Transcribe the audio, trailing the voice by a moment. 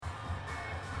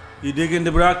You digging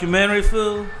the documentary,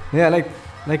 fool? Yeah, I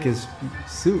like his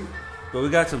suit. But we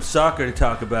got some soccer to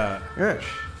talk about. Yes.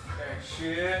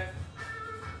 Shit.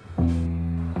 Oh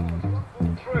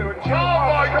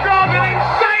my God, an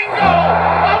insane goal!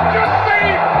 I've just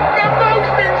seen the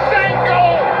most insane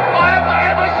goal I have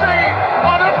ever seen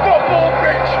on a football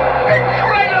pitch.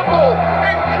 Incredible!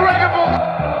 Incredible!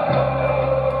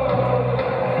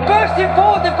 Bursting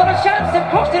forward, they've got a chance, they've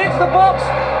crossed it into the box.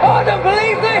 Oh, I don't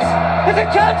believe this! There's a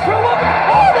chance for a woman.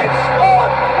 Oh, they've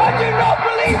scored! I do not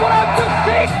believe what I've just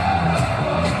seen!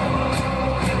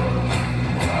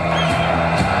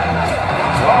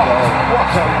 Oh,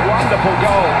 what a wonderful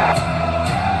goal!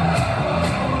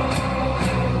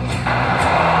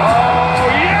 Oh,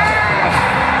 yes!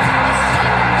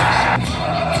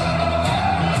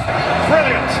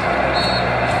 Brilliant!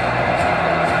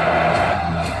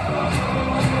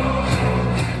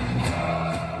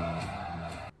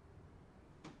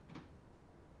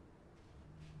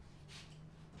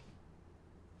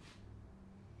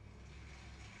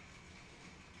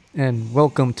 And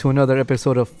welcome to another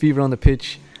episode of Fever on the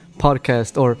Pitch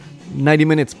podcast, or 90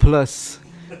 minutes plus.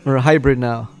 We're a hybrid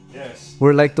now. Yes.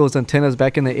 We're like those antennas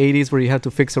back in the 80s where you have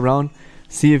to fix around,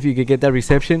 see if you could get that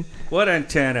reception. What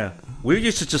antenna? We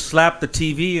used to just slap the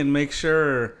TV and make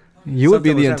sure. You would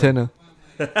be the something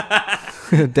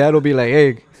antenna. Dad will be like,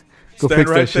 hey, go Stand fix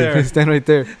right that shit. there. Stand right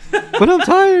there. But I'm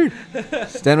tired.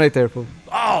 Stand right there, fool.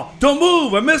 Oh, don't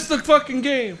move! I missed the fucking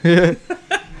game.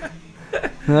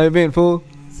 How you been, fool?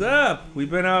 What's up? We've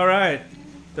been all right.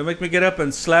 Don't make me get up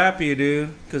and slap you, dude,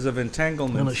 because of You gonna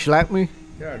entanglements. slap me?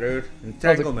 Yeah, dude.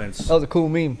 Entanglements. That was a cool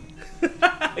meme.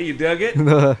 You dug it?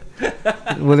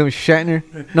 William Shatner?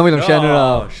 No, William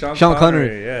Shatner. Sean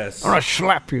Connery. Yes. I'm gonna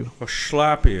slap you. I'll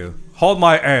slap you. Hold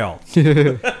my L.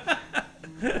 Well,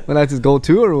 that's his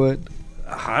go-to or what?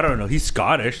 I don't know. He's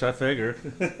Scottish, I figure.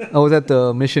 I was at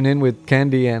the Mission Inn with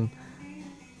Candy, and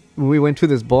we went to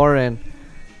this bar, and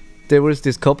there was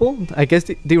this couple. I guess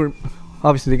they were,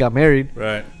 obviously they got married,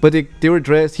 Right. but they were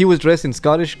dressed. He was dressed in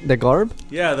Scottish, the garb,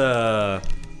 Yeah, the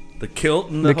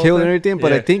kilt and the whole kilt thing. and everything.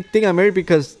 But Yeah. I think they got married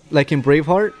because, like in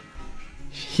Braveheart,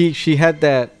 she had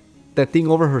that thing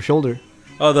over her shoulder.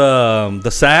 Oh,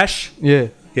 the sash. Yeah,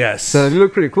 Yes. so it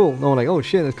looked pretty cool. I'm like, oh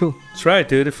shit, that's cool. That's right,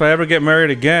 dude. If I ever get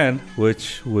married again,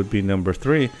 which would be number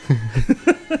 3,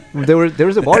 There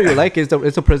was a bar you like. It's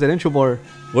a presidential bar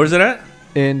where's it at?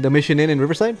 in the Mission Inn in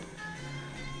Riverside.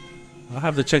 I'll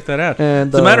have to check that out.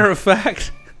 And As a matter of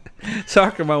fact,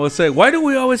 Soccer Mom would say, "Why do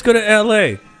we always go to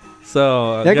L.A.?"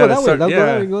 So Yeah, go that way.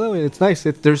 Go that way. It's nice.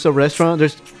 There's a restaurant.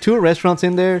 There's 2 restaurants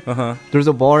in there. Uh-huh. There's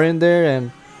a bar in there,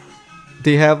 and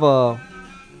they have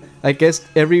I guess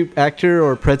every actor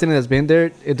or president that's been there,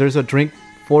 there's a drink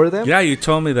for them. Yeah, you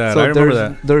told me that. So I remember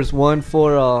that. There's one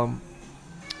for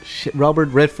Robert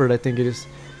Redford, I think it is.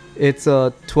 It's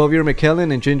a 12-year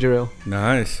Macallan and ginger ale.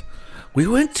 Nice. We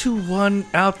went to one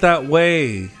out that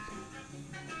way.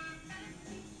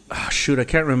 Oh, shoot, I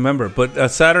can't remember. But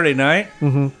Saturday night?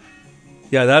 Mm-hmm.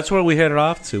 Yeah, that's where we headed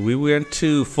off to. We went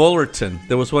to Fullerton.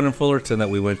 There was one in Fullerton that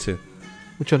we went to.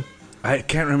 Which one? I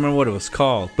can't remember what it was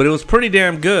called. But it was pretty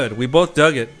damn good. We both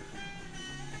dug it.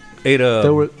 Ate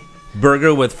a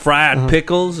burger with fried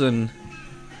pickles and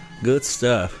good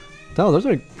stuff. No, those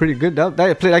are pretty good. That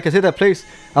place, like I said, that place.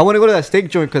 I want to go to that steak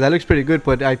joint because that looks pretty good,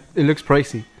 but it looks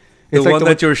pricey. The It's like one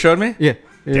that you were showing me? Yeah,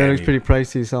 it Damn looks you. pretty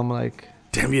pricey. So I'm like,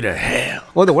 Damn you to hell.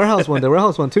 oh, the warehouse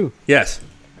one too. Yes.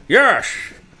 Yes.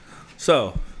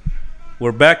 So,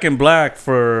 we're back in black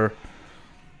for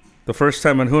the first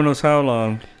time in who knows how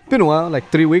long. Been a while, like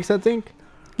 3 weeks, I think.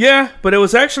 Yeah, but it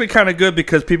was actually kind of good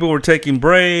because people were taking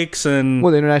breaks and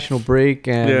Well, the international break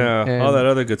and all that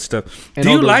other good stuff. and Do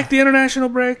all you the- like the international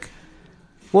break?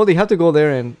 Well, they have to go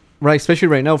there and especially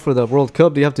right now for the World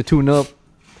Cup, they have to tune up,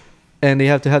 and they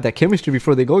have to have that chemistry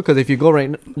before they go. Because if you go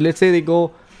let's say they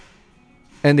go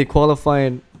and they qualify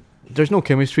and there's no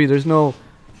chemistry, there's no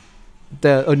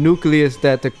a nucleus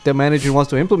that the manager wants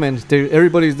to implement.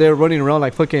 Everybody's there running around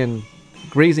like fucking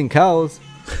grazing cows.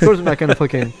 Of course, it's not gonna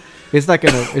fucking. It's not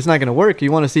gonna work.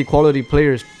 You want to see quality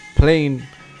players playing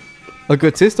a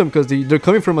good system because they're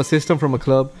coming from a system from a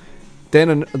club.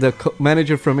 Then the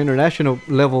manager from international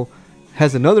level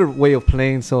has another way of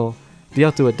playing, so they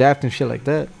have to adapt and shit like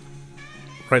that.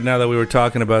 Right now that we were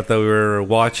talking about that, we were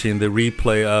watching the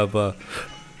replay of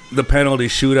the penalty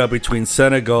shootout between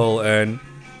Senegal and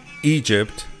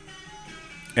Egypt.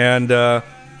 And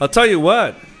I'll tell you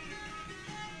what,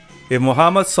 if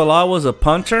Mohamed Salah was a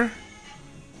punter,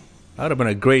 that would have been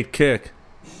a great kick.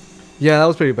 Yeah, that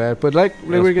was pretty bad. But like we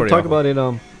was were gonna pretty talk awful. about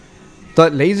it,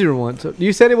 that laser one. So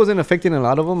you said it wasn't affecting a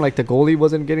lot of them, like the goalie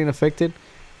wasn't getting affected.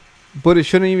 but it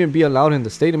shouldn't even be allowed in the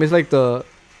stadium. It's like the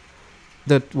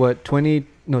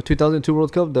 2002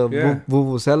 World Cup, the Yeah.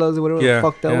 vuvuzelas or whatever Yeah, the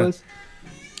fuck that yeah. was.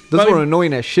 Those But I were mean-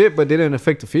 annoying as shit, but they didn't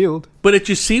affect the field. But did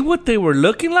you see what they were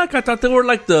looking like? I thought they were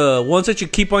like the ones that you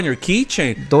keep on your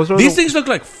keychain. Those are These the- things look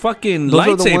like fucking Those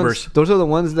are the lightsabers. ones. Those are the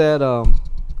ones that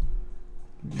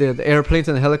the airplanes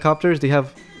and the helicopters.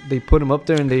 They put them up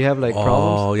there and they have like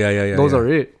problems. Oh, yeah. Those yeah. are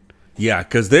it. Yeah,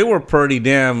 because they were pretty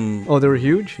damn Oh, they were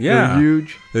huge. Yeah. They were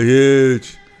huge.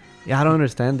 huge. Yeah, I don't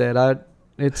understand that.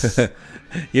 It's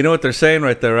You know what they're saying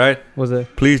right there, right? was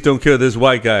it? Please don't kill this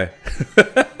white guy.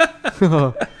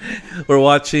 We're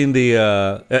watching the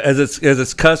as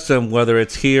it's custom, whether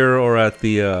it's here or at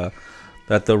the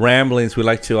Ramblings. We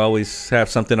like to always have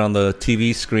something on the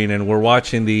TV screen, and we're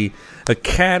watching the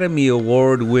Academy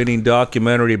Award-winning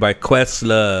documentary by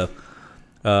Questlove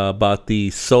about the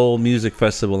Soul Music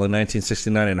Festival in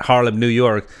 1969 in Harlem, New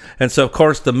York. And so, of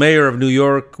course, the mayor of New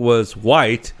York was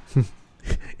white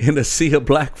in a sea of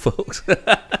black folks.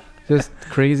 Just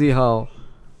crazy how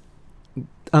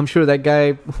I'm sure that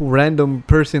guy, random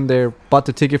person there, bought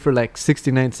the ticket for like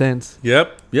 69 cents.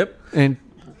 Yep. And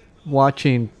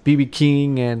watching BB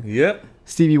King and Yep.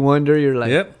 Stevie Wonder, you're like,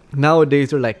 Yep. nowadays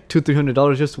they're like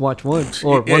 $200-300 just to watch one.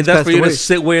 Or And one's that's passed for you away. to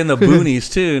sit way in the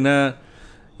boonies too. Nah,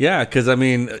 yeah, because I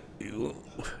mean,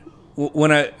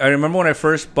 when I remember when I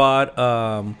first bought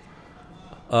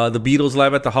the Beatles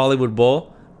live at the Hollywood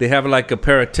Bowl, they have like a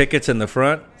pair of tickets in the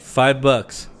front,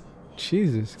 $5,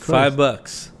 Jesus Christ.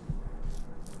 $5,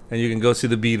 and you can go see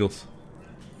the Beatles.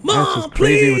 That's Mom, just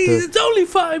crazy with please, the- it's only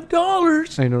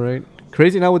 $5. I know, right?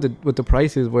 Crazy now with the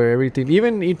prices where everything,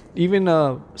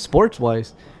 even sports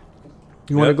wise,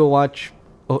 you want to Yep. go watch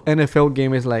an NFL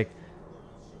game is like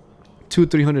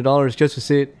 $200-300 just to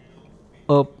sit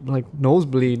up like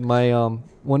nosebleed. My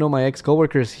one of my ex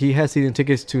coworkers, he has season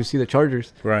tickets to see the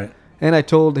Chargers, Right? and I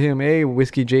told him, hey,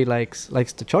 Whiskey J likes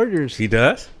the Chargers. He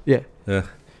does. Yeah.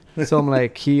 So I'm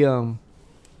like,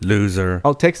 Loser.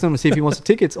 I'll text him and see if he wants the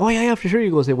tickets. Oh yeah, for sure. He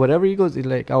goes, hey, whatever. He goes,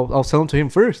 like, I'll sell them to him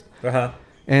first. Uh-huh.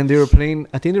 And they were playing.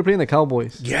 I think they were playing the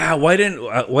Cowboys Yeah. Why didn't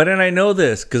I know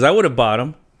this? Because I would have bought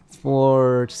them.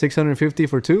 for $650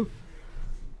 for two.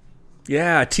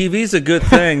 Yeah, TV's a good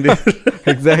thing, dude.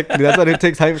 Exactly. That's what it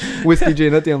takes. Whiskey J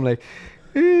nothing. I'm like,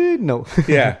 no.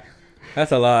 Yeah,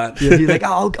 that's a lot. Yeah, he's like,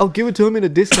 I'll give it to him in a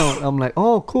discount. I'm like,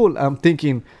 oh, cool. I'm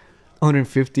thinking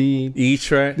 150.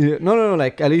 Each, right? Yeah, no,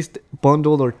 like at least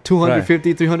bundled or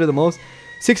 250, 300 the most.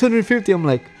 650. I'm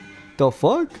like, the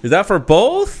fuck? Is that for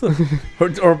both?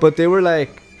 or But they were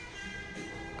like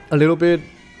a little bit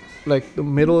like the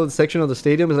middle section of the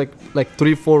stadium is like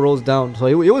 3-4 rows down. So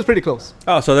it was pretty close.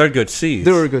 oh, so they're good seats.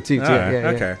 They were good seats. All Yeah, right,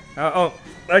 yeah, yeah.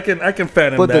 okay. I can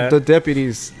fathom But that. the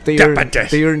deputies, they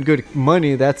earn good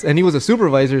money. And he was a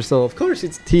supervisor, so of course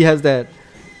he has that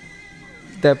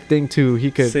thing too. He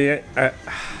could See,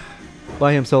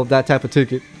 buy himself that type of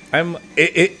ticket.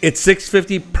 it's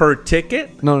 $650 per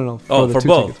ticket. No. Oh, the for two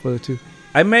both. tickets, for the two.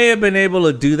 I may have been able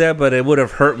to do that, but it would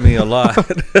have hurt me a lot.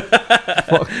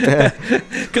 Fuck that.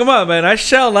 Come on, man! I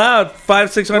shell out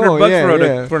 $500-600 Oh,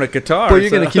 yeah. for a guitar. But you're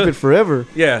gonna keep it forever.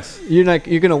 Yes, You're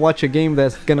gonna watch a game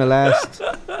that's gonna last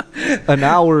an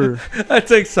hour. I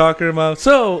take soccer, mom.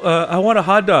 So I want a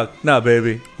hot dog. Nah,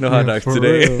 baby, no hot dogs For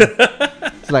today. real.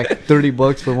 It's like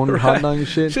 $30 for one hot dog and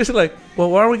shit. She's like, well,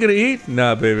 what are we gonna eat?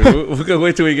 Nah, baby, we're gonna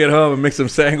wait till we get home and make some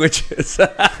sandwiches.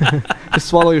 Just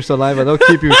swallow your saliva. They'll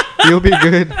keep you. You'll be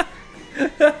good.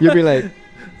 You'll be like,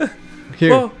 here,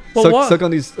 Well, suck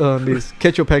on these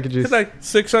ketchup packages. It's like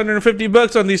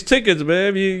 $650 on these tickets,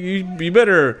 man. You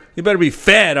better be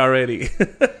fed already.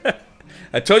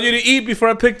 I told you to eat before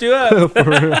I picked you up. For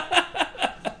real.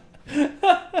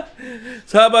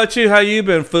 So how about you? How you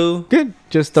been, fool? Good.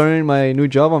 Just starting my new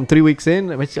job. I'm 3 weeks in.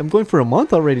 I'm going for a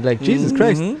month already. Like Jesus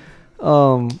Christ.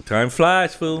 Time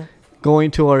flies, fool.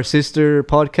 Going to our sister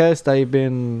podcast. I've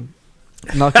been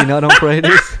knocking out on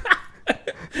Fridays.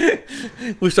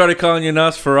 We started calling you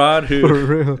Nosferatu. For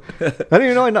real. I don't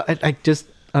even know.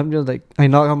 I'm just like I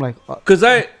knock. I'm like, Because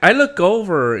I look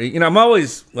over, I'm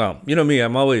always, well, you know me,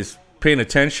 I'm always paying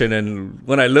attention. And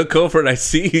when I look over and I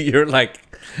see you, you're like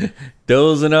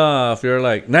dozing off. You're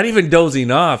like, not even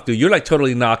dozing off, dude. You're like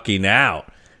totally knocking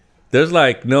out. There's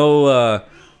like no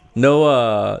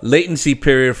latency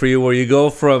period for you where you go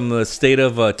from the state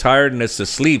of tiredness to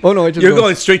sleep. Oh, no, it just you're goes-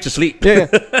 going straight to sleep. yeah.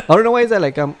 I don't know why is that.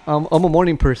 Like I'm a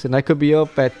morning person. I could be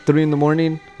up at 3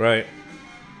 a.m. Right.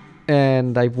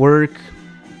 and I work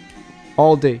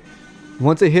all day.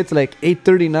 Once it hits like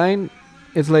 8:39,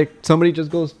 it's like somebody just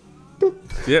goes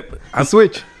Yep.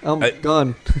 switch. I'm I-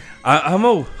 gone.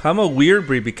 I'm a weird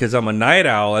breed because I'm a night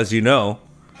owl, as you know.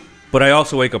 But I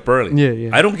also wake up early. Yeah,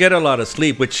 yeah. I don't get a lot of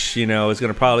sleep, which, is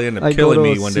going to probably end up I go killing to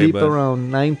me one day. sleep But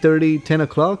around 9:30, 10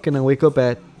 o'clock, and I wake up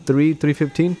at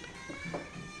 3:15.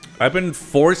 I've been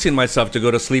forcing myself to go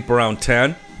to sleep around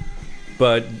 10.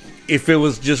 But if it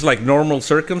was just like normal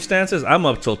circumstances, I'm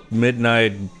up till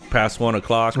midnight, past 1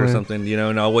 o'clock or Right. something,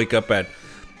 and I'll wake up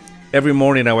every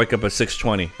morning I wake up at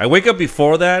 6:20. I wake up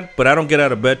before that, but I don't get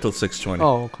out of bed till 6:20.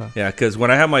 Oh, okay. Yeah, because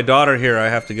when I have my daughter here, I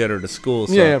have to get her to school.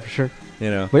 So, Yeah, for sure.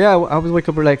 But yeah, I was wake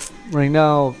up like right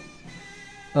now.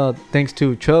 Thanks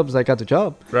to Chubbs, I got the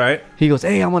job. Right? He goes,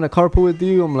 "Hey, I'm on a carpool with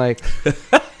you." I'm like,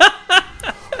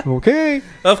 "Okay."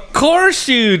 Of course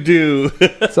you do.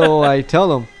 So I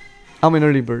tell him, "I'm an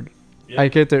early bird. I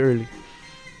get there early."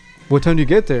 What time do you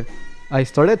get there? I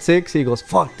start at 6. He goes,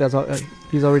 "Fuck, that's all."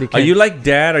 He's already. Are you like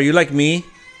Dad? Are you like me?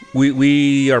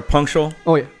 We are punctual.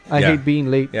 Oh yeah, I Yeah. hate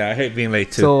being late. Yeah, I hate being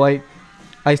late too. So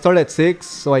I start at 6,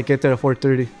 so I get there at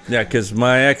 4:30. Yeah, because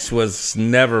my ex was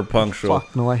never punctual.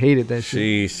 Fuck no, I hated that shit.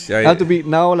 Sheesh. I have to be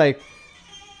now like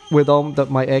with all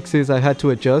my exes. I had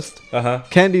to adjust.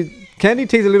 Candy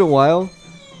takes a little while,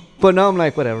 but now I'm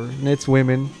like whatever. It's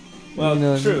women. Well,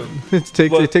 true.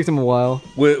 It takes them a while.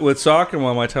 With soccer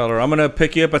mom, I tell her, I'm going to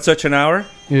pick you up at such an hour.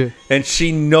 Yeah. And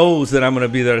she knows that I'm going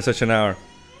to be there at such an hour.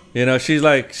 She's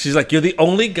like, you're the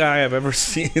only guy I've ever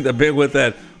seen that been with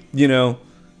that,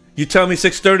 you tell me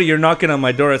 6:30, you're knocking on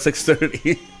my door at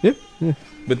 6:30. Yep. Yeah.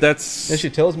 But that's... And she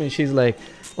tells me, she's like,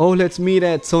 "Oh, let's meet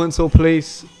at so-and-so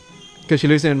place." Because she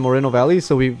lives in Moreno Valley,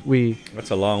 so we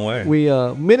That's a long way.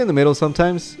 meet in the middle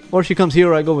sometimes. Or she comes here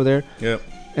or I go over there. Yep.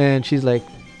 And she's like,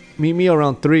 "Meet me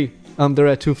around 3. I'm there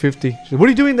at 2:50. She's like, "What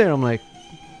are you doing there?" I'm like,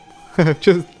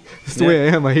 "Just that's the way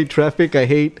I am. I hate traffic. I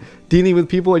hate dealing with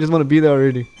people. I just want to be there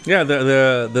already." Yeah,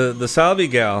 the Salvi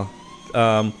gal.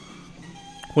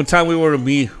 One time we were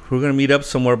gonna meet up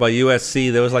somewhere by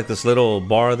USC. There was like this little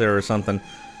bar there or something.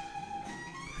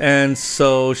 And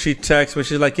so she texts me.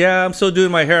 She's like, "Yeah, I'm still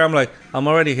doing my hair." I'm like, "I'm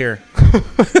already here."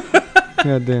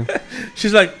 God damn.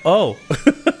 She's like, "Oh."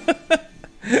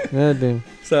 God damn.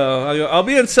 So I go, "I'll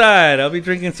be inside. I'll be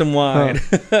drinking some wine."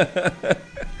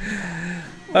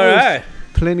 All right.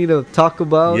 Plenty to talk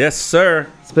about. Yes, sir.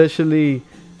 Especially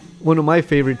one of my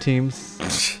favorite teams,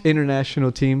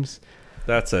 international teams.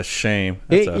 That's a shame.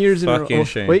 That's 8 years in a fucking row.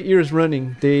 shame. 8 years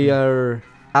running, they are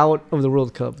out of the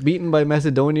World Cup, beaten by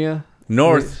Macedonia.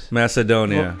 North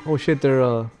Macedonia. Oh shit,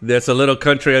 they're That's a little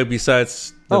country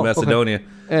besides Oh, okay. Macedonia.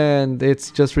 and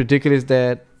it's just ridiculous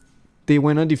that they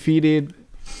went undefeated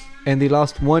and they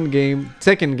lost one game,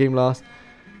 second game lost,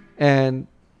 and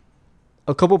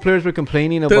a couple players were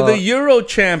complaining They're about the Euro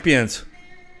champions.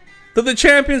 They're the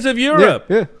champions of Europe.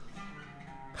 Yeah.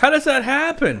 How does that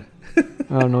happen?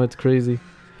 I don't know, it's crazy.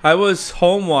 I was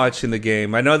home watching the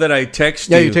game. I know that I texted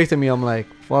Yeah, you. you texted me. I'm like,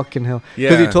 fucking hell. Yeah.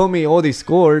 Because you told me, oh, they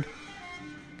scored.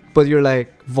 But you're like,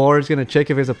 VAR's going to check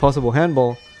if it's a possible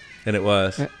handball. And it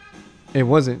was. It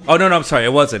wasn't. Oh, no, I'm sorry.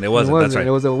 It wasn't. That's right.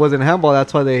 It wasn't handball.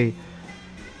 That's why they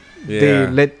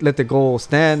let the goal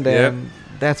stand. And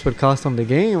that's what cost them the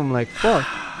game. I'm like, fuck.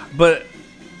 But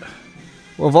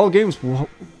Well, of all games,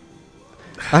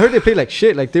 I heard they played like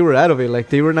shit. Like they were out of it. Like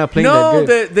they were not playing that no,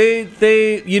 good.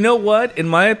 they you know what? In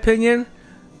my opinion,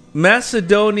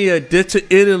 Macedonia did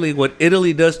to Italy what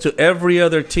Italy does to every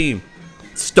other team.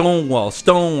 Stonewall,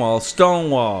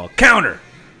 counter.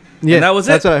 Yeah, and that was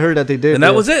that's it. what I heard that they did. And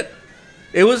that was it.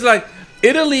 It was like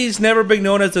Italy's never been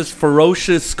known as this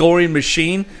ferocious scoring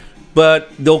machine,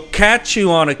 but they'll catch you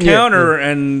on a counter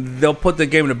and they'll put the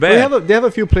game to bed. They have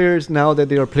a few players now that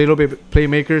they are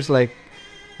playmakers. Like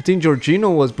I think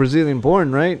Jorginho was Brazilian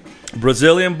born, right?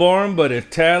 Brazilian born, but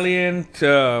Italian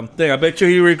thing. I bet you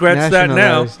he regrets that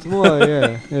now. Nationalized. Well,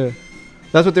 yeah.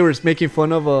 That's what they were making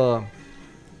fun of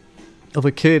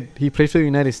a kid. He plays for the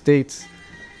United States.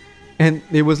 And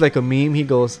it was like a meme. He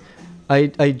goes,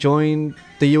 I joined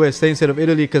the USA instead of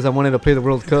Italy because I wanted to play the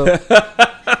World Cup.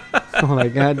 I'm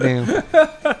like, God damn.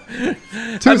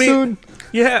 Too soon?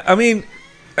 Yeah, I mean,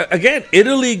 again,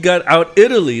 Italy got out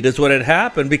Italy'd is what had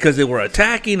happened because they were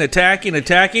attacking.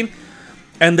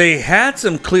 And they had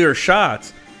some clear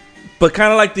shots. But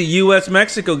kind of like the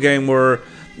U.S.-Mexico game where,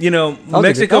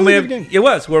 Mexico may have... It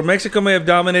was, where Mexico may have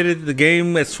dominated the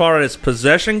game as far as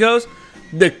possession goes.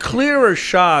 The clearer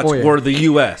shots were the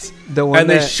U.S. And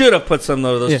they should have put some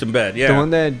of those to bed. Yeah, the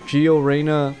one that Gio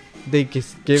Reyna they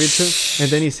gave it to,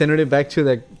 and then he centered it back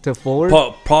to forward.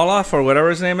 Pauloff or whatever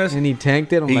his name is, and he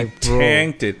tanked it. He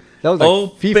tanked it. That was like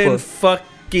open FIFA.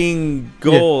 Fucking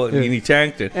goal, and he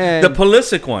tanked it. And the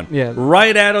Pulisic one, yeah,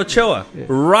 right at Ochoa,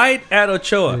 right at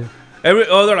Ochoa. Yeah. They're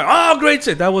like, oh, great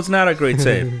save. That was not a great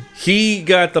save. He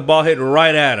got the ball hit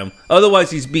right at him. Otherwise,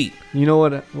 he's beat. You know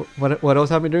what else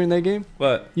happened during that game?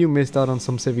 But You missed out on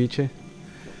some ceviche.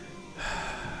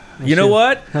 you know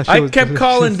what? that shit I was kept delicious.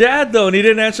 calling Dad, though, and he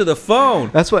didn't answer the phone.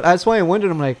 That's why I wondered.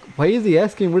 I'm like, why is he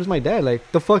asking? Where's my dad?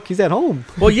 Like, the fuck? He's at home.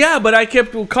 Well, yeah, but I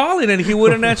kept calling, and he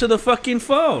wouldn't answer the fucking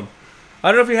phone. I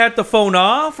don't know if he had the phone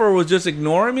off or was just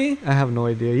ignoring me. I have no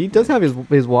idea. He does have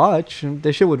his watch. And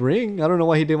that shit would ring. I don't know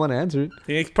why he didn't want to answer it.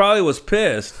 He probably was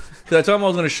pissed because I told him I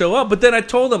was going to show up. But then I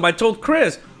told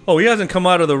Chris, oh, he hasn't come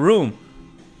out of the room.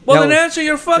 Well, Yeah, then well, answer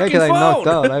your Yeah, fucking because phone. I knocked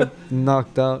out. I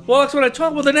knocked out. Well, that's what I told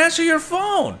him. Well, then answer your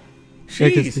phone. Yeah,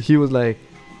 'cause Jeez. he was like,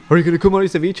 are you going to come out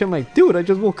of ceviche? I'm like, dude, I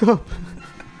just woke up.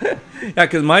 Yeah,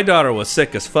 because my daughter was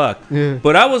sick as fuck. Yeah.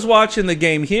 But I was watching the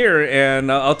game here,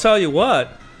 and I'll tell you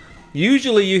what.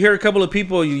 Usually you hear a couple of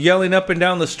people yelling up and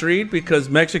down the street because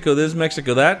Mexico this,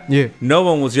 Mexico that. Yeah. No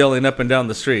one was yelling up and down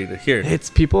the street here. It's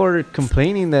people are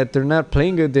complaining that they're not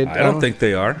playing good. I don't think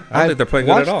they are. I don't think they're playing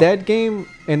good at all. watched that game,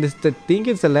 and I think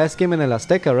it's the last game in El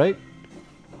Azteca, right?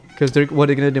 Because they're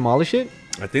going to demolish it?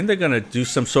 I think they're going to do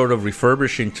some sort of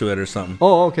refurbishing to it or something.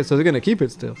 Oh, okay, so they're going to keep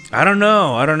it still. I don't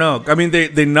know. I mean,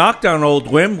 they knocked down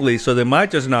old Wembley, so they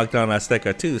might just knock down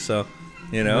Azteca too. So,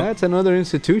 you know. That's another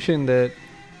institution that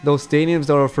those stadiums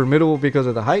are formidable because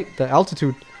of the height, the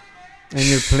altitude. And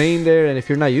you're playing there, and if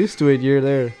you're not used to it, you're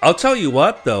there. I'll tell you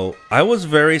what, though. I was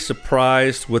very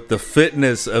surprised with the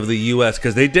fitness of the U.S.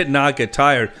 because they did not get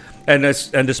tired. And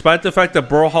despite the fact that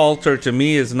Berhalter, to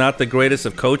me, is not the greatest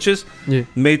of coaches, Yeah.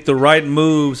 made the right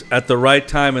moves at the right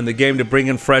time in the game to bring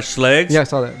in fresh legs. Yeah, I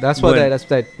saw that. That's why When- that's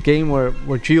that game where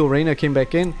Gio Reyna came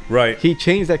back in. Right. He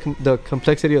changed the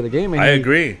complexity of the game. And I he,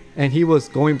 agree. And he was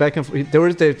going back and forth. There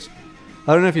was the,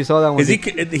 I don't know if you saw that one. Is he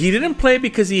didn't play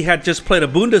because he had just played a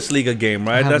Bundesliga game,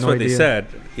 right? have That's no what they idea. said.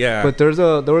 Yeah. But there was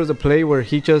a play where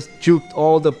he just juked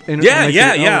all the yeah.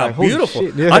 Like, holy Beautiful.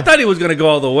 shit, yeah. I thought he was going to go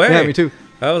all the way. Yeah, me too.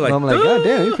 I was like, I'm like, God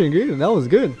damn, he's pretty good. That was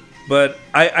good. But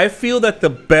I feel that the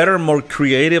better, more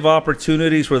creative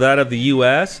opportunities were that of the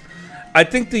U.S. I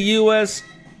think the U.S.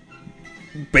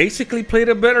 basically played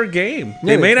a better game. Yeah,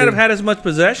 They may not they- have had as much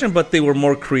possession, but they were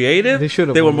more creative. They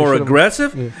should've They were won. They more should've-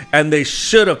 aggressive, yeah. and they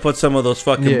should have put some of those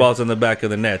fucking Yeah. balls in the back of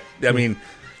the net. I mean,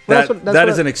 Well, that's that what- that's that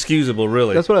what is I- inexcusable,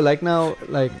 really. That's what I like now.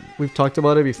 Like we've talked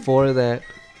about it before, that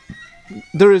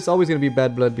there is always going to be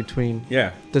bad blood between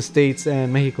Yeah. the States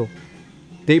and Mexico.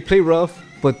 They play rough,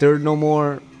 but they're no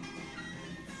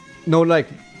like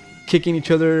kicking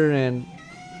each other and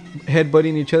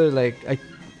headbutting each other.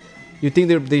 You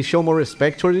think they show more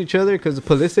respect towards each other? Because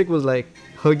Pulisic was like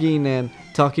hugging and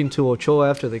talking to Ochoa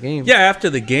after the game. Yeah, after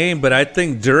the game, but I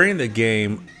think during the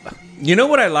game, you know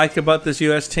what I liked about this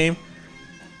U.S. team?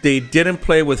 They didn't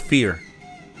play with fear.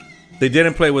 They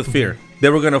didn't play with fear. They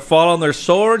were going to fall on their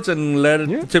swords and let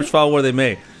Yeah, the chips fall where they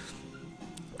may.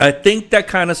 I think that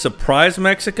kind of surprised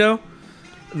Mexico.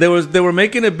 They were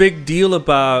making a big deal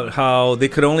about how they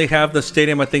could only have the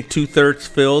stadium, I think, 2/3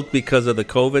 filled because of the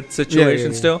COVID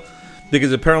situation yeah. still.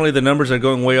 Because apparently the numbers are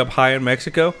going way up high in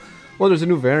Mexico. Well, there's a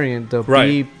new variant, the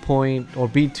Right. B point or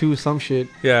B2 some shit,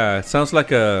 Yeah, it sounds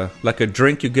like a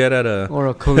drink you get at a or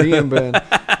a Korean band.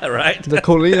 right. The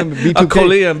Korean B2K. A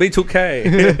Korean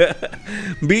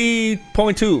B2K,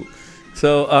 B.2.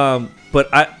 So, but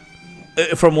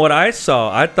from what I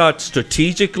saw, I thought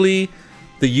strategically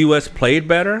the U.S. played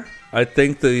better. I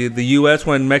think the U.S.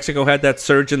 when Mexico had that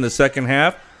surge in the second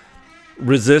half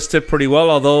resisted pretty well.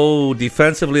 Although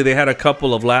defensively they had a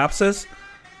couple of lapses.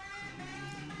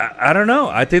 I don't know.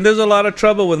 I think there's a lot of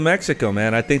trouble with Mexico,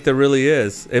 man. I think there really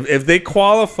is. If they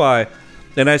qualify,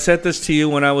 and I said this to you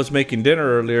when I was making dinner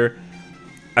earlier,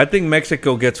 I think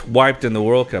Mexico gets wiped in the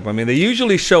World Cup. I mean, they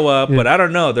usually show up, but I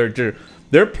don't know.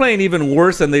 They're playing even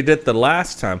worse than they did the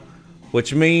last time,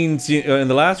 which means in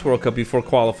the last World Cup before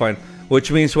qualifying,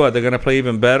 which means what? They're going to play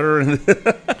even better?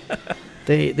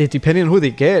 They depending on who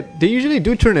they get, they usually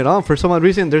do turn it on for some odd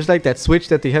reason. There's like that switch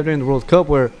that they have during the World Cup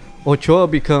where Ochoa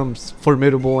becomes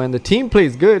formidable and the team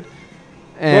plays good.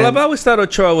 And Well, I've always thought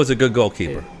Ochoa was a good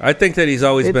goalkeeper. I think that he's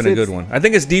always been a good It's- one. I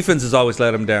think his defense has always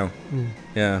let him down.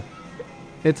 Yeah.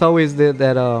 it's always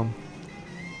that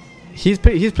he's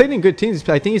played in good teams.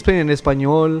 I think he's playing in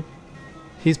Espanyol.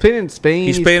 He's played in Spain.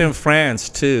 He's played in France,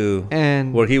 too,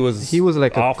 and where he was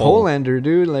like awful. a Polander,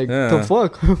 dude. Like Yeah. the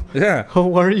fuck? Yeah.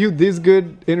 How are you this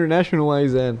good international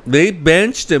wise? And They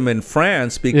benched him in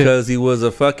France because he was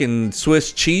a fucking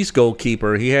Swiss cheese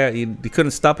goalkeeper. He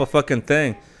couldn't stop a fucking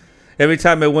thing. Every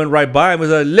time it went right by him, it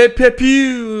was like, Le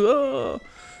Pepu! Oh.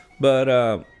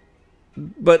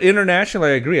 But internationally,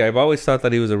 I agree. I've always thought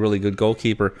that he was a really good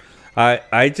goalkeeper. I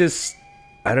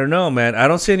I don't know, man. I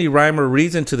don't see any rhyme or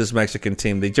reason to this Mexican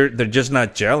team. They're just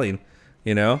not gelling,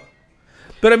 you know.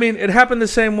 But I mean, it happened the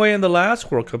same way in the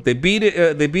last World Cup. They beat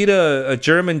a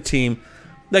German team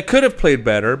that could have played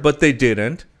better, but they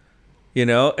didn't, you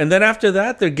know. And then after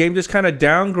that, their game just kind of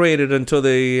downgraded until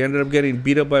they ended up getting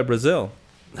beat up by Brazil.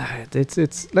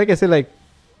 It's like I said, like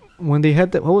when they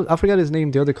had I forgot his name,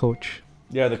 the other coach.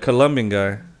 Yeah, the Colombian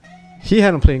guy. He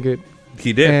had him playing good.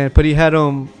 He did. But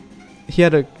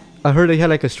I heard they had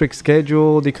like a strict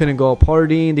schedule. They couldn't go out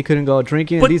partying. They couldn't go out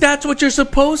drinking. But that's what you're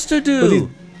supposed to do. These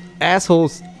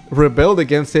assholes rebelled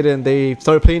against it and they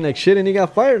started playing like shit and he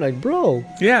got fired. Like, bro.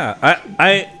 Yeah,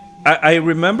 I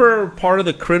remember part of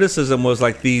the criticism was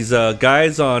like these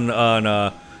guys on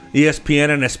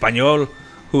ESPN and Espanol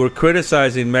who were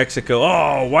criticizing Mexico.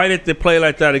 Oh, why did they play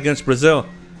like that against Brazil?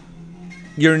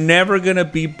 You're never going to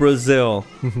beat Brazil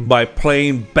by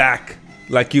playing back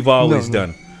like you've always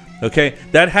done. Okay?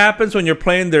 That happens when you're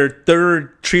playing their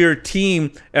third-tier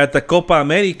team at the Copa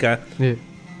America,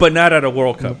 but not at a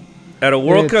World Cup. At a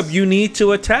World Cup, you need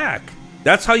to attack.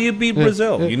 That's how you beat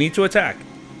Brazil. You need to attack.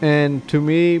 And to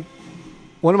me,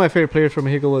 one of my favorite players from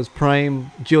Mexico was prime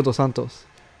Gio Dos Santos.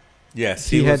 Yes,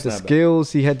 he had the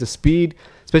skills, he had the speed,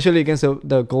 especially against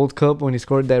the Gold Cup when he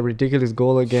scored that ridiculous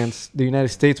goal against the United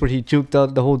States where he juked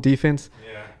out the whole defense.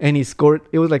 Yeah. And he scored,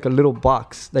 it was like a little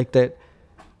box like that.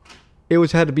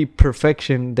 It had to be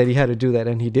perfection that he had to do that,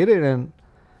 and he did it. And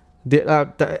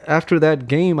after that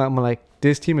game, I'm like,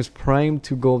 this team is primed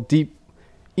to go deep,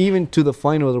 even to the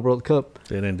final of the World Cup.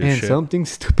 They didn't do and shit. Something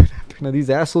stupid happened. Now, these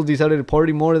assholes decided to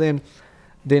party more than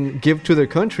give to their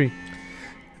country.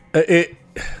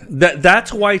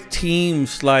 That's why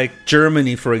teams like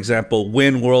Germany, for example,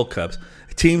 win World Cups.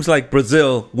 Teams like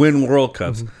Brazil win World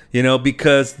Cups, you know,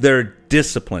 because they're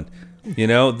disciplined. You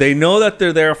know, they know that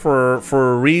they're there for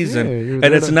a reason,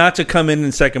 and it's not to come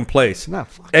in second place.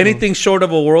 Anything short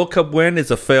of a World Cup win is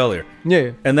a failure.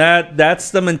 Yeah. And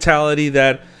that's the mentality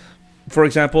that, for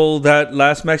example, that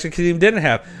last Mexican team didn't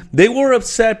have. They were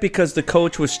upset because the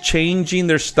coach was changing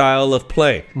their style of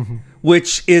play,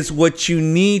 which is what you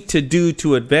need to do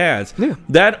to advance. Yeah.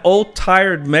 That old,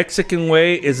 tired Mexican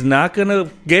way is not going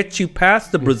to get you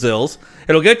past the Brazils.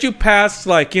 It'll get you past,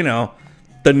 like, you know,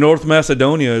 the North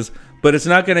Macedonias, but it's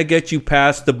not going to get you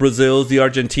past the Brazils, the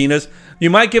Argentinas. You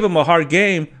might give them a hard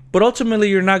game, but ultimately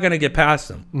you're not going to get past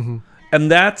them. And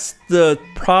that's the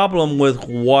problem with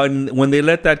when they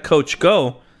let that coach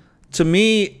go. To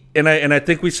me, and I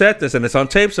think we said this, and it's on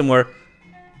tape somewhere,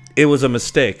 it was a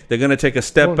mistake. They're going to take a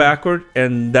step backward,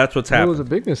 and that's what's happened. It was a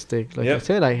big mistake. Like I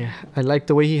said, I liked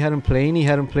the way he had him playing. He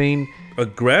had him playing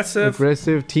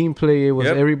aggressive team play. It was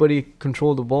everybody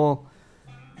controlled the ball,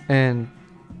 and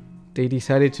they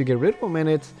decided to get rid of him. And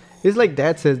it's like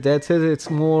Dad says. Dad says it's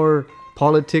more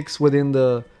politics within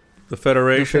the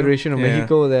Federation of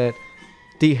Mexico that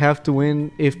they have to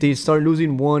win. If they start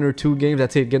losing one or two games,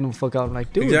 that's it. Get them the fuck out. I'm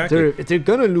like, dude, they're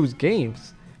gonna lose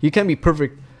games. You can't be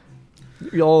perfect.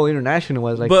 All international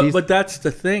wise, but that's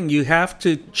the thing. You have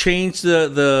to change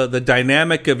the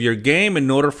dynamic of your game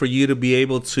in order for you to be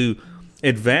able to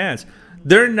advance.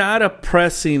 They're not a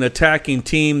pressing, attacking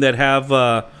team that has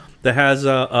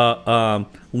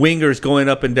wingers going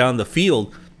up and down the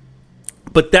field.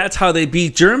 But that's how they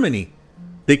beat Germany.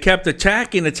 They kept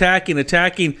attacking,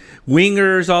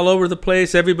 wingers all over the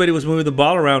place. Everybody was moving the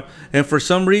ball around, and for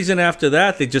some reason after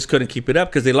that, they just couldn't keep it up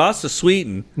because they lost to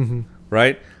Sweden,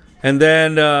 right? And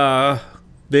then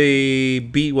they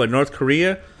beat, North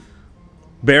Korea?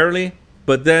 Barely.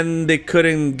 But then they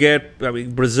couldn't get... I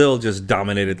mean, Brazil just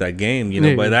dominated that game. You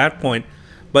know, by that point,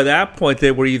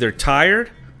 they were either tired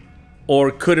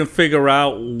or couldn't figure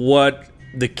out what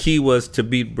the key was to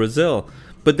beat Brazil.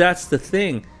 But that's the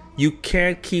thing. You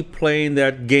can't keep playing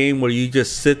that game where you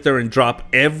just sit there and drop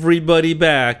everybody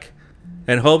back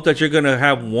and hope that you're going to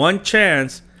have one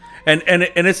chance. And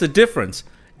it's a difference.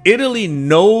 Italy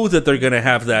knows that they're going to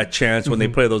have that chance when they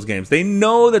play those games. They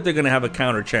know that they're going to have a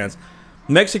counter chance.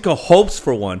 Mexico hopes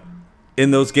for one in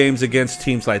those games against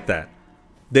teams like that.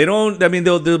 They don't. I mean,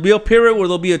 there'll be a period where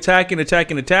they'll be attacking,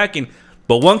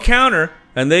 but one counter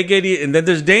and they get it, and then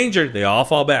there's danger. They all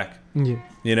fall back. Yeah.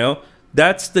 You know,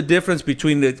 that's the difference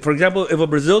between for example, if a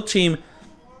Brazil team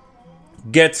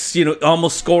gets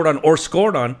almost scored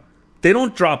on, they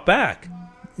don't drop back.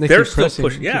 They're still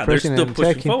pushing. Yeah, they're still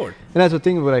pushing forward. And that's the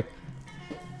thing with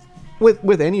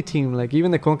with any team, like even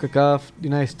the CONCACAF, the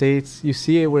United States, you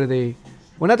see it where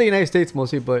not the United States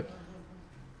mostly, but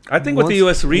I think with the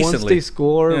U.S. recently, once they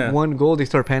score one goal, they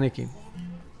start panicking,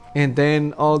 and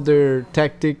then all their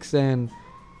tactics and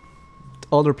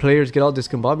all their players get all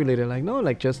discombobulated. Like, no,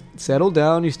 like, just settle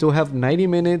down. You still have 90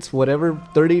 minutes, whatever,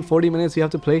 30, 40 minutes you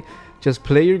have to play. Just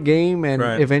play your game, and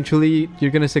eventually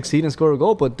you're going to succeed and score a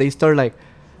goal. But they start like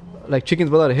chickens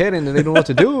without a head, and they don't know what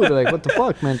to do. They're like, what the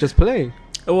fuck, man? Just play.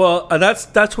 Well,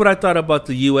 that's what I thought about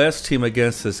the U.S. team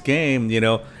against this game. You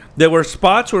know, there were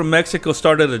spots where Mexico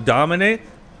started to dominate,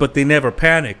 but they never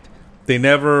panicked. They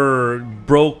never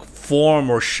broke form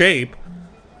or shape,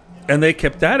 and they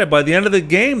kept at it. By the end of the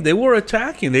game, they were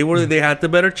attacking. They had the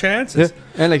better chances.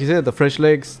 Yeah. And like you said, the fresh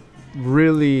legs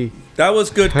really that was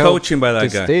good coaching by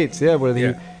that guy. States,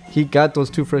 where he got those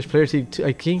two fresh players.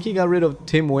 I think he got rid of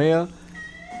Tim Weah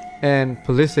and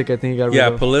Pulisic. I think he got rid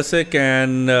of. Yeah, Pulisic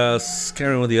and can't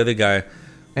remember the other guy.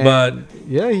 And but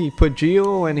he put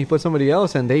Gio and he put somebody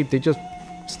else, and they just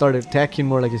started attacking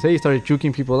more. Like you say, he started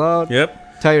juking people out.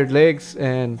 Yep. Tired legs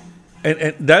and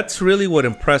that's really what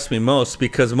impressed me most,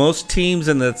 because most teams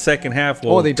in the second half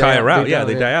will tire out.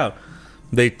 They die out.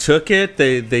 They took it.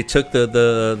 They took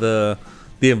the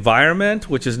environment,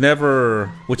 which is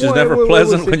never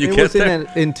pleasant when you get there. It wasn't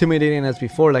as intimidating as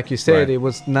before, like you said. It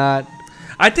was not.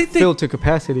 I think filled to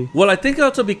capacity. Well, I think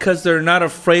also because they're not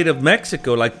afraid of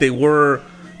Mexico like they were,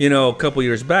 a couple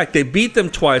years back. They beat them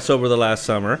twice over the last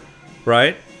summer,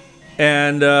 right?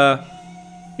 And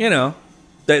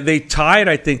they tied,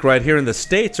 I think, right here in the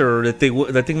States, or I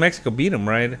think Mexico beat them,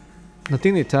 right? I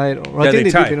think they tied.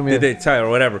 They tied or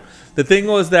whatever. The thing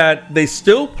was that they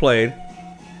still played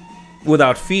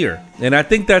without fear, and I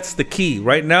think that's the key.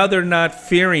 Right now, they're not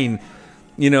fearing,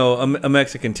 a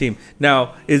Mexican team.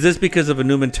 Now, is this because of a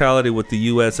new mentality with the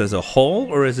U.S. as a whole,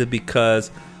 or is it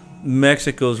because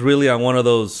Mexico's really on one of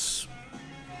those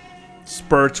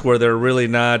spurts where they're really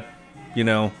not,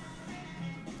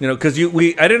 because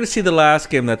I didn't see the last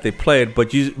game that they played,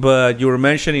 but you were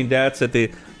mentioning that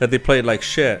they played like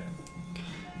shit.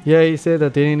 Yeah, he said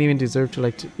that they didn't even deserve to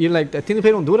I think they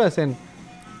played Honduras, and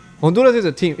Honduras is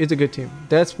a team. It's a good team.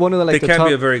 That's one of the the top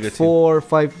be a very good 4 or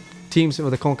 5 teams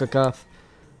of the CONCACAF,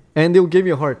 and they'll give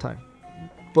you a hard time.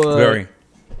 But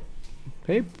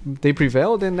hey, they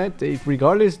prevailed, and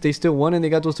regardless, they still won, and they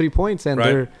got those 3 points,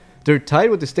 and they're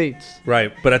tied with the States.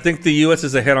 Right, but I think the U.S.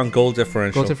 is ahead on goal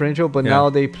differential. But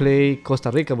now they play Costa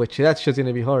Rica, which that's just going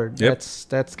to be hard. Yep.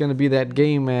 That's going to be that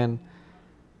game, and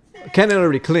Canada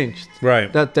already clinched.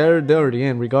 Right. That they're already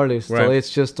in, regardless. Right. So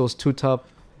it's just those 2 top.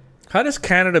 How does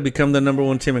Canada become the number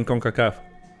 1 team in CONCACAF?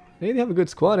 They have a good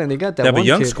squad, and they got that they have one a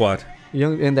young kid, squad.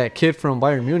 And that kid from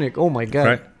Bayern Munich. Oh, my God.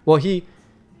 Right. Well,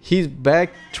 he's back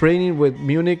training with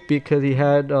Munich because he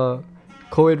had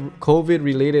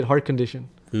COVID-related heart condition.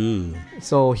 Ooh.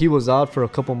 So he was out for a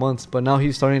couple months, but now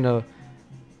he's starting to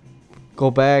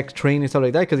go back, train and stuff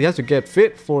like that, because he has to get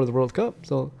fit for the World Cup.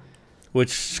 So,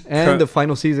 the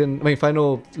final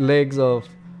legs of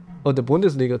the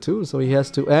Bundesliga too. So he has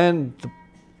to, and the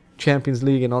Champions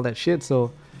League and all that shit.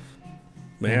 So,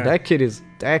 man, that kid is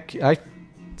I've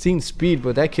seen speed,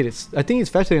 but that kid is. I think he's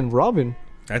faster than Robin.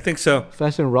 I think so.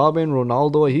 Faster than Robin,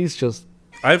 Ronaldo. He's just.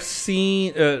 I've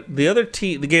seen the other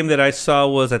team. The game that I saw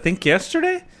was, I think,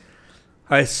 yesterday.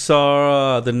 I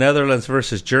saw the Netherlands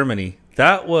versus Germany.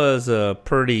 That was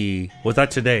was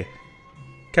that today?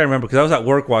 Can't remember because I was at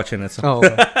work watching it. So. Oh,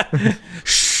 well,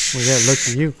 yeah, look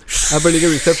at you. I barely get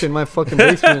reception in my fucking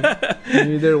basement.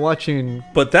 You're there watching.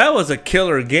 But that was a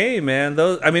killer game, man.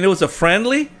 It was a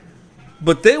friendly,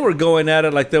 but they were going at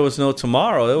it like there was no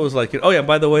tomorrow. It was like, oh yeah,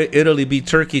 by the way, Italy beat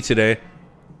Turkey today.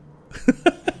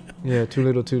 Yeah, too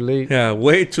little, too late. Yeah,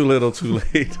 way too little, too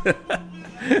late.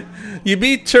 You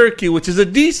beat Turkey, which is a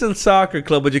decent soccer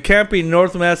club, but you can't beat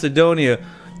North Macedonia,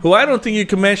 who I don't think you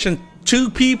can mention 2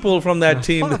 people from that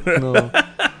team. No.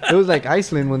 It was like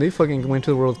Iceland when they fucking went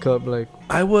to the World Cup. Like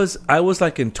I was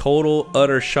like in total,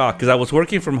 utter shock because I was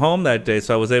working from home that day,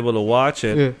 so I was able to watch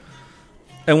it. Yeah.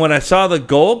 And when I saw the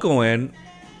goal go in,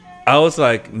 I was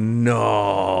like,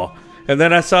 no. And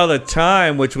then I saw the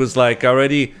time, which was like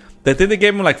already... I think they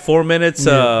gave him like 4 minutes,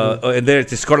 and they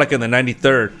scored like in the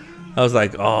 93rd. I was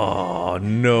like, oh,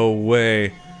 no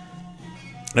way.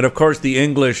 And of course, the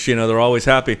English, they're always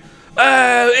happy.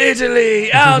 Oh,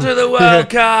 Italy, out of the World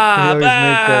Cup.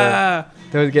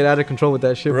 They always get out of control with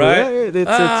that shit. Right?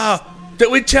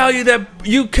 Did we tell you that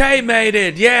UK made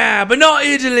it? Yeah, but not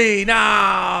Italy.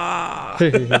 No.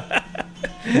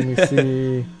 Let me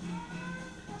see.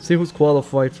 See who's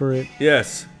qualified for it.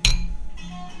 Yes.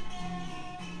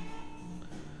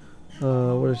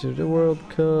 What is it? The World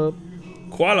Cup.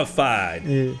 Qualified.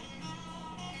 Yeah.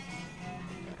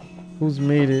 Who's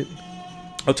made it?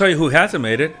 I'll tell you who hasn't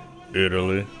made it.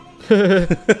 Italy. Alright,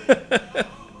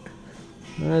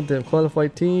 the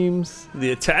qualified teams.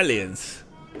 The Italians.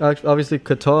 Obviously,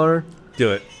 Qatar.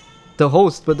 Do it. The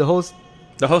host, but the host.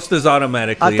 The host is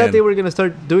automatically I thought in. they were gonna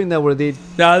start doing that where they.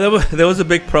 No, there was a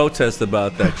big protest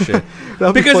about that shit.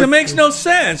 That'd be Because it fuck- makes no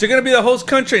sense. You're going to be the host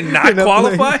country and not Not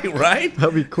qualify, right?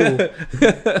 That'd be cool.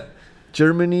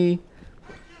 Germany,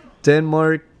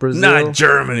 Denmark, Brazil, Not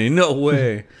Germany. No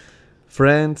way.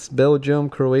 France, Belgium,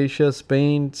 Croatia,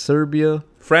 Spain, Serbia,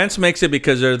 France makes it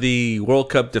because they're the World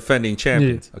Cup defending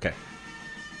champions. Okay.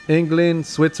 England,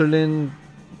 Switzerland,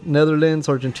 Netherlands,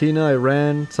 Argentina,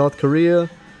 Iran, South Korea,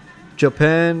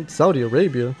 Japan, Saudi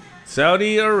Arabia,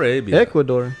 Saudi Arabia.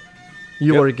 Ecuador.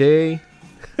 You Yep. are gay.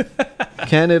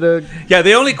 Canada, Yeah,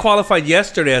 they only qualified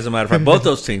yesterday, as a matter of fact. Both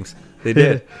those teams. They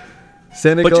did. But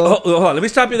Senegal. hold on. Let me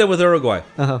stop you there with Uruguay.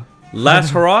 Uh-huh.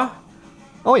 Las Hurrah?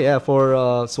 Oh yeah,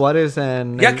 for Suarez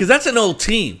and Yeah, because that's an old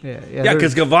team. Yeah, Yeah,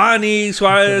 because Cavani,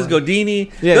 Suarez,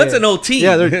 Godini. yeah, That's yeah. an old team.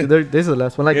 Yeah, they're this is the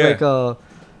last one. Like Yeah.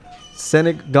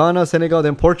 Ghana, Senegal,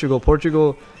 then Portugal.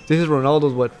 Portugal. This is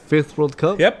Ronaldo's fifth World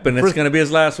Cup. Yep, and it's First- going to be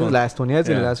his last His one. last one. Yeah, it's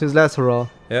Yeah. gonna last. His last hurrah.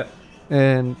 Yeah.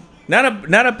 And Not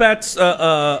a bad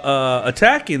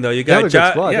attacking though. You they have got a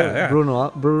good squad. yeah. Bruno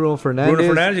Fernandes.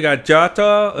 Bruno Fernandes. You got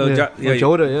Jota. Yeah.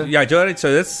 Jota, yeah. Jota. So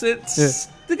it's Yeah.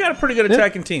 they got a pretty good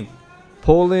attacking team.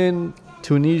 Poland,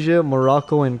 Tunisia,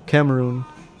 Morocco, and Cameroon.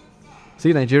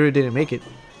 See, Nigeria didn't make it.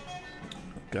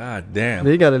 God damn.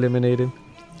 They got eliminated.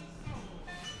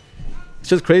 It's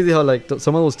just crazy how like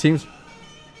some of those teams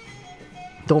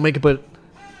don't make it, but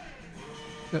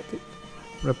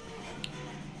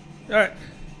All right.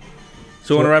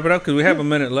 So want to wrap it up because we have a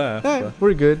minute left.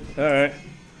 we're good. All right.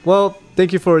 Well,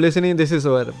 thank you for listening. This is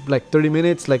like 30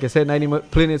 minutes. Like I said, 90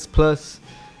 minutes plus.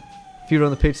 If you're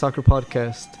on the Page Soccer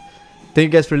Podcast. Thank you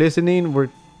guys for listening. We're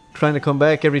trying to come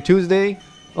back every Tuesday.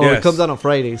 Oh, Yes. it comes out on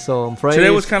Friday. So on Friday, Today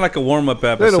was kind of like a warm up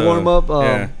episode. Little warm-up,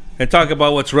 yeah. And talk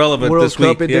about what's relevant World this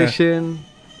Cup week. Yeah. edition.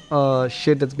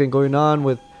 Shit that's been going on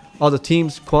with all the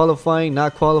teams qualifying,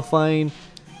 not qualifying,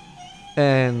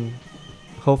 and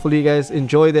hopefully you guys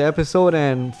enjoy the episode.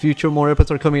 And more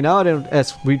episodes are coming out. And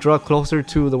as we draw closer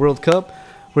to the World Cup,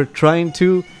 we're trying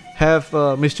to have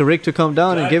Mr. Rick to come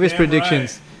down and give his Goddamn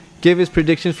predictions. right. Give his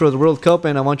predictions for the World Cup,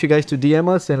 and I want you guys to DM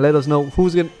us and let us know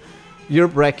who's gonna your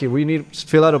bracket. We need to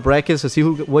fill out a bracket to see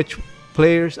which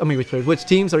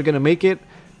teams are gonna make it,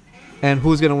 and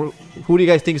who do you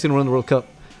guys think is gonna win the World Cup?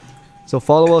 So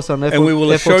follow us on And we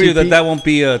will assure you FOTP. that won't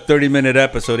be a 30-minute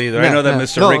episode either. I know that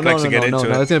Mr. Rick likes to get into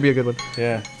No, it. it's gonna be a good one.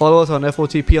 Yeah. Follow us on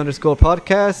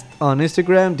FOTP_podcast on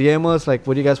Instagram. DM us like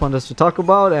what you guys want us to talk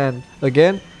about. And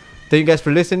again, thank you guys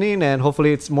for listening. And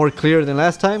hopefully it's more clear than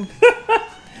last time.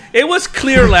 It was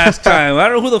clear last time. I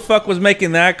don't know who the fuck was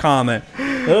making that comment.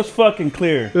 It was fucking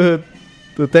clear.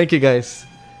 So thank you guys.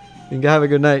 And have a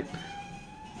good night.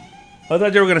 I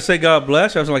thought you were going to say God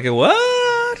bless. I was like,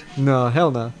 what? No,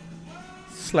 hell no.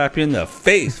 Slap you in the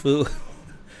face, fool.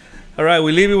 All right,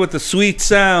 we leave you with the sweet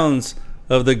sounds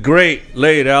of the great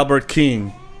late Albert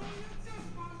King.